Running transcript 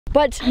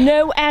but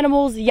no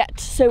animals yet.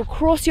 So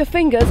cross your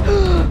fingers.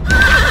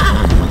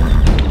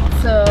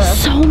 So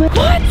many.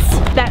 What?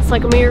 That's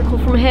like a miracle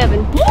from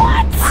heaven.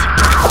 What?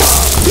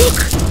 Look.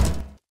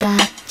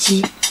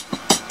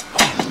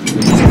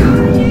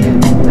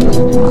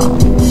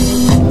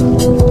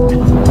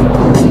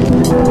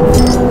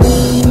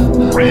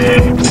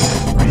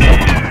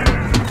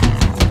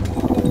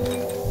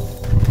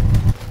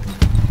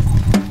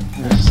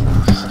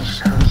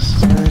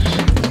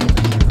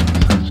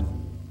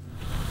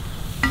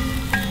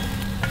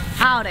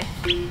 Howdy.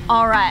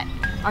 All right.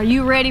 Are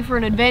you ready for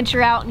an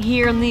adventure out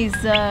here in these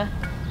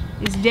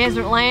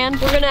desert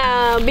lands? We're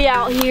gonna be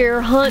out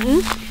here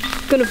hunting.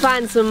 Gonna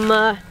find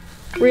some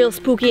real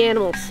spooky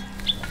animals.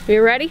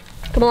 You ready?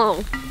 Come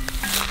along.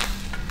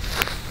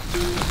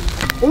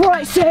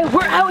 Alright, so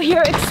we're out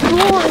here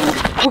exploring.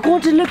 We're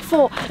going to look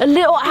for a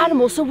little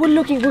animal. So we're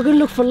gonna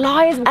look for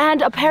lions,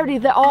 and apparently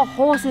there are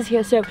horses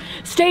here. So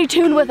stay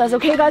tuned with us,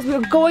 okay guys?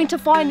 We're going to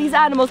find these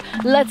animals.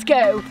 Let's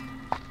go.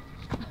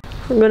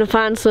 We're gonna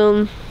find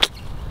some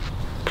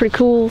pretty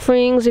cool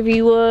things if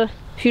you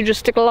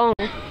just stick along.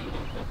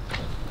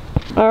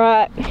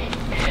 Alright.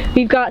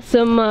 We've got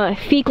some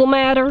fecal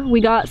matter. We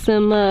got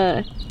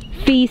some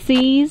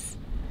feces.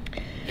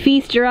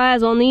 Feast your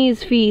eyes on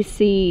these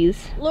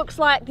feces. Looks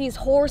like these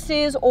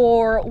horses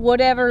or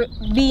whatever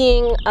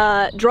being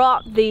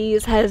dropped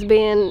these has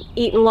been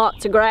eating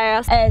lots of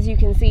grass. As you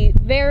can see,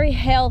 very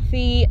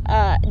healthy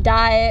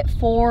diet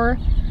for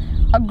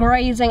a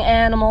grazing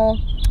animal.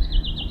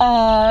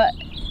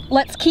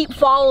 Let's keep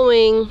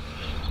following.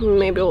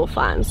 Maybe we'll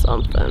find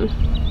something.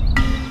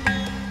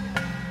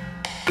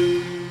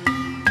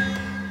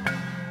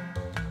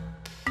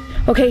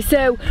 Okay,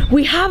 so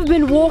we have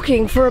been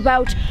walking for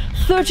about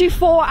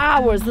 34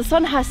 hours. The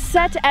sun has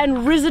set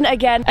and risen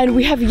again, and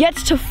we have yet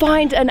to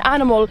find an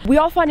animal. We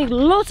are finding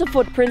lots of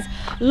footprints,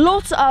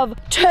 lots of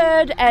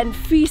turd and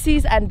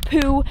feces and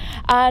poo,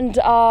 and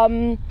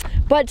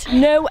but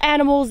no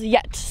animals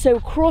yet. So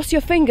cross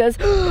your fingers.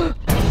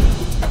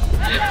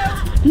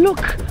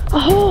 Look, a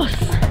horse.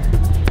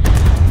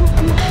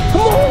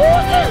 More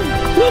horses!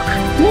 Look,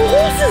 more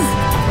horses!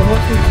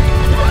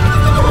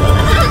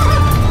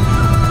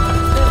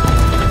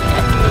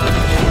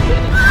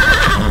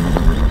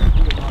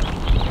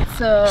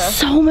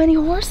 So many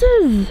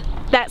horses.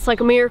 That's like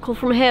a miracle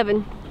from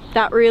heaven.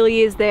 That really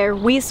is there.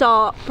 We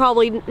saw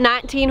probably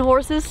 19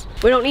 horses.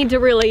 We don't need to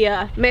really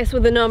mess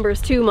with the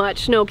numbers too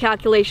much. No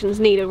calculations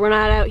needed. We're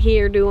not out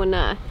here doing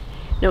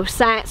no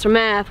science or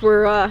math.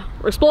 We're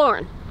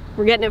exploring.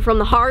 We're getting it from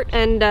the heart,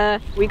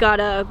 and we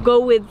gotta go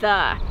with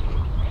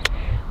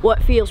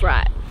what feels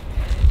right.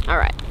 All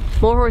right,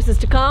 more horses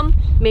to come.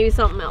 Maybe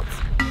something else.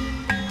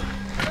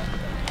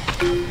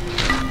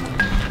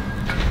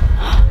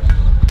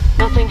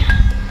 Nothing.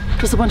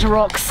 Just a bunch of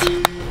rocks.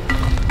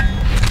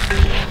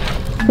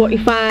 What you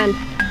find?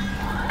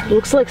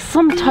 Looks like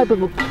some type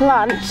of a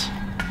plant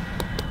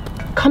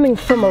coming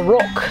from a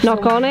rock.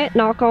 Knock on it,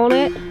 knock on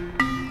it.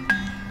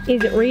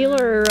 Is it real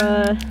or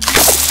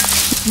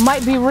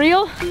might be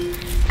real,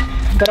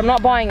 but I'm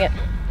not buying it.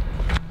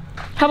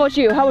 How about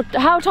you? How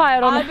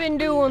tired are you? I've been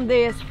doing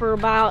this for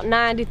about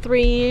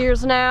 93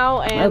 years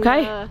now, and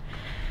okay.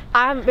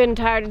 I haven't been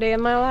tired a day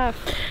in my life.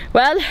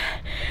 Well,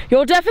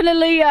 you're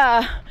definitely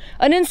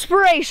an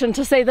inspiration,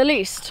 to say the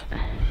least.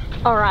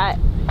 All right,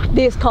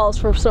 this calls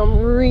for some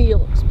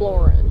real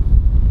exploring.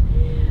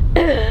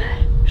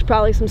 There's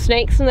probably some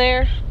snakes in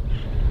there,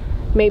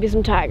 maybe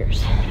some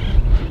tigers.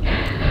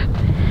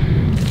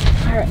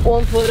 All right,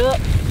 1 foot up,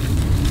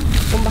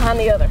 one behind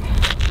the other.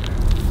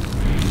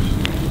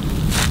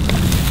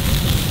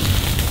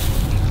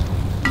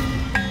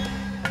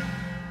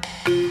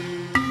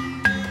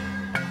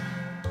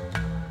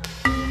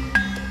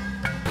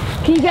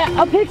 Can you get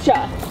a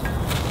picture?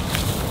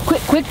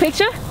 Quick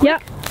picture? Yeah.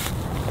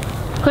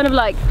 Kind of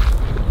like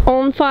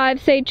on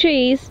 5, say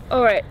cheese.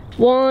 All right.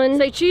 1.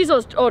 Say cheese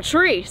or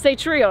tree. Say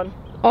tree on.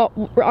 Oh,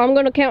 I'm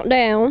gonna count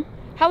down.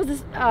 How is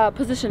this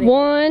positioning?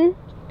 1,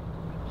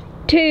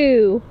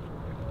 2,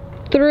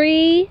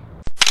 3.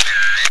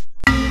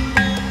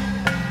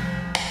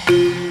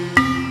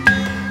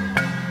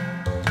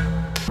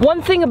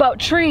 One thing about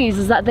trees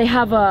is that they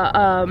have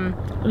a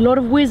lot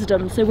of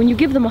wisdom. So when you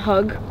give them a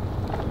hug,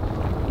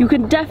 you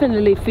can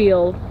definitely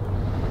feel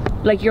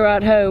like you're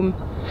at home.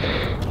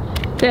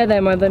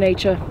 There, Mother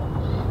Nature.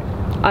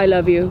 I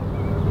love you.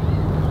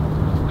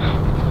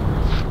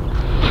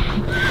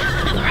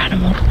 Another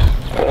animal.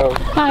 Hello.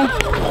 Hi.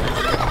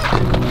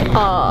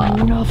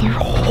 Another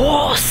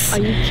horse. Are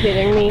you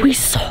kidding me? We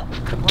saw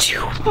 2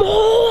 more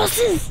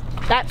horses.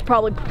 That's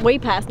probably way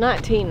past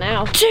 19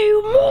 now.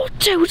 2 more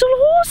total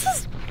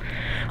horses.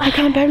 I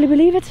can't barely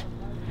believe it.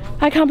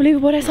 I can't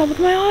believe what I saw with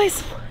my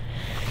eyes.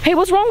 Hey,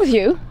 what's wrong with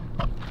you?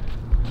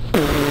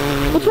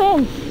 What's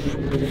wrong?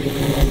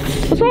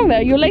 What's wrong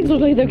there? Your legs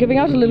look like they're giving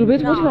out a little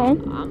bit. No, what's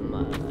wrong? I'm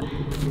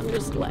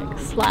just like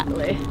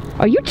slightly.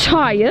 Are you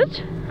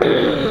tired?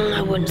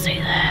 I wouldn't say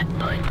that,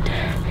 but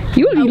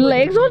Your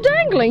legs are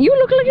dangling. You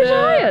look like you're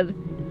tired.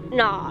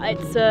 Nah,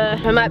 it's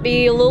I might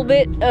be a little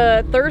bit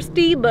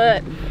thirsty,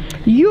 but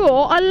You're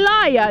a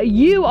liar.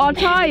 You are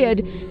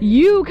tired.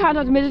 You can't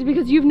admit it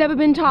because you've never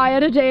been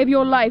tired a day of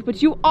your life,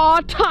 but you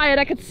are tired.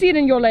 I can see it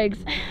in your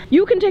legs.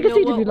 You can take a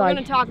seat if you'd like. We're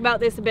going to talk about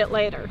this a bit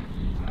later.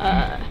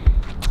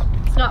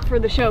 It's not for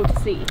the show to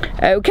see.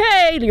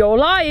 Okay, you're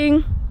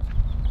lying.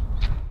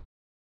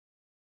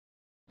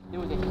 It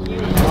was a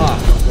huge rock,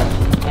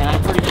 and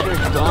I'm pretty sure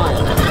it's gone.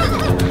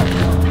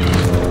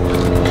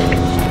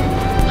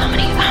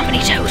 How many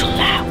total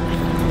now?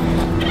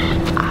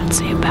 I'd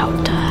say about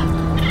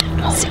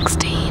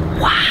 16.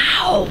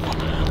 Wow!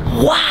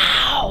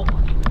 Wow!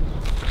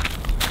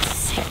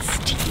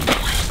 16.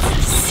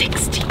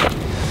 16.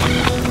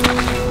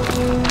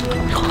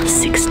 Got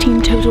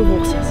 16 total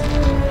horses.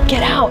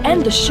 Get out,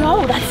 end the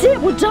show. That's it,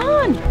 we're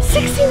done.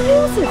 16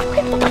 horses.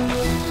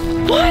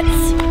 What?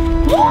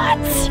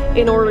 What?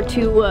 In order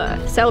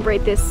to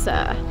celebrate this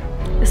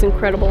this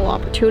incredible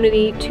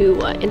opportunity to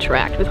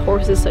interact with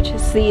horses such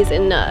as these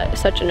in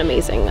such an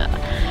amazing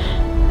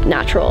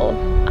natural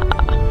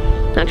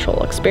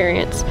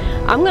experience,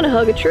 I'm gonna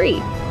hug a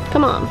tree.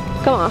 Come on,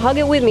 hug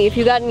it with me if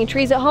you got any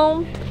trees at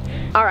home.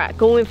 All right,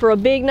 go in for a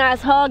big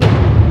nice hug.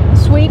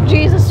 Sweet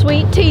Jesus,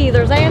 sweet tea.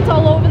 There's ants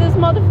all over this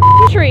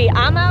motherfucking tree.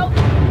 I'm out.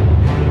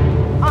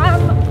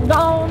 I'm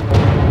gone.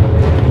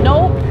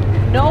 Nope,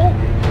 nope,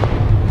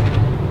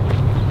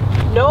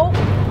 nope.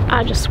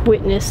 I just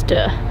witnessed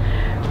a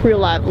real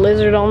live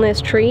lizard on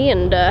this tree,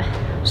 and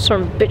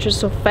some bitches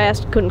so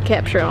fast couldn't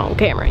capture it on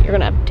camera. You're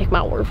gonna have to take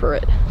my word for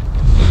it.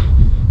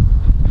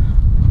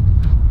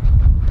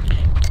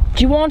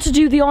 Do you want to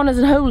do the honors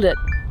and hold it?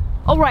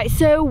 All right,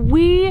 so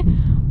we,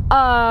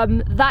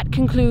 that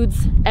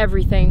concludes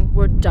everything.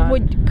 We're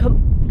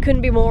done.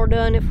 Couldn't be more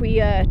done if we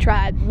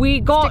tried. We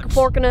got... Stick a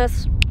fork in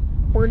us,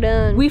 we're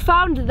done. We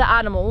found the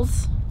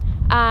animals,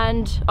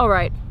 and, all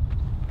right.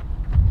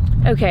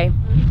 Okay,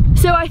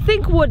 so I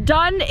think we're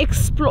done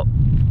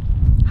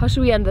How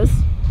should we end this?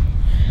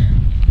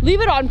 Leave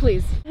it on,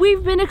 please.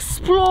 We've been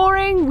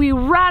exploring, we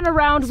ran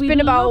around. It's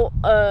been about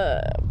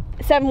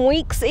 7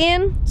 weeks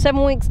in,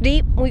 7 weeks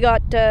deep. We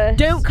got...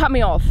 Don't cut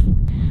me off.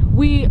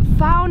 We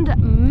found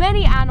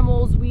many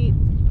animals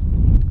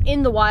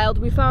in the wild.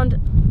 We found...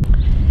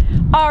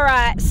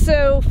 Alright,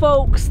 so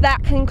folks,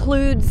 that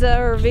concludes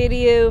our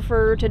video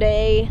for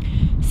today.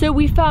 So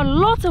we found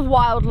lots of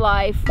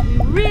wildlife. We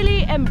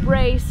really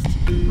embraced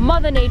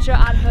Mother Nature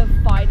at her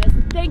finest.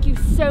 Thank you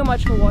so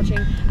much for watching.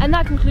 And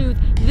that concludes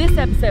this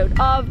episode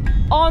of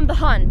On the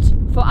Hunt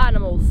for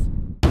Animals.